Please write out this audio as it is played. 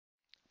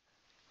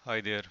Hi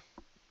there,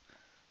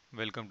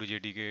 welcome to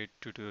JDK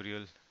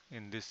tutorial.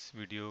 In this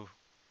video,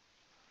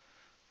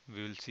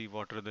 we will see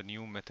what are the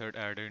new method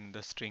added in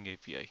the string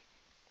API.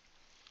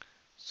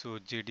 So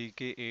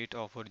JDK 8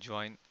 offer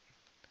join.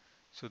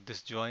 So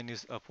this join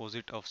is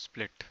opposite of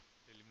split.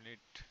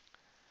 Eliminate.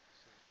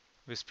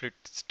 We split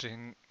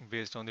string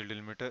based on the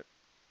delimiter.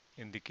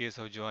 In the case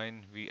of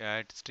join, we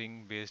add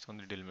string based on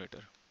the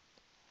delimiter.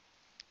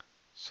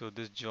 So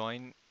this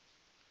join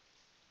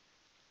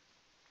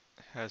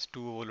has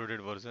two overloaded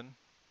version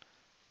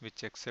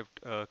which accept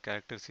a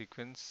character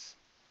sequence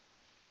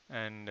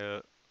and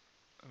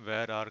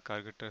where are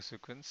character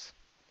sequence,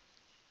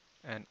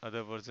 and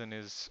other version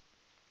is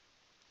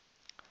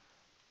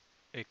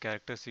a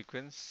character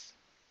sequence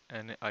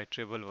and an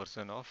iterable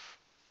version of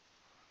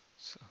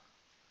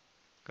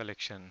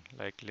collection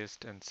like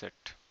list and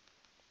set.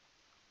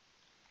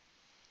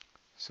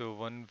 So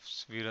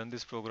once we run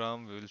this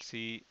program, we will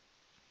see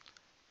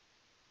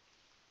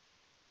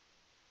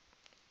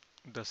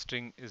the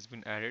string is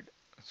been added.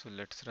 So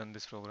let's run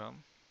this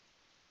program.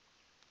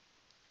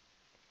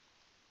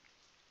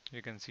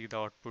 You can see the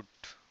output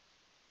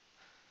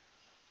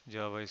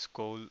Java is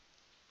cool,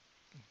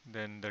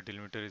 then the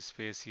delimiter is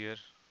space here.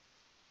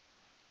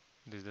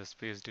 This is the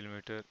space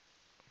delimiter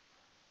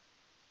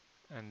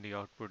and the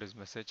output is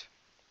message.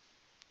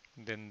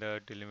 Then the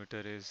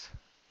delimiter is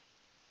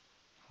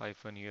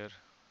hyphen here.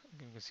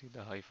 You can see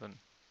the hyphen.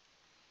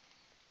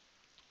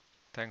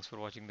 Thanks for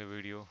watching the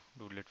video.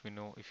 Do let me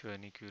know if you have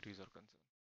any queries or concerns.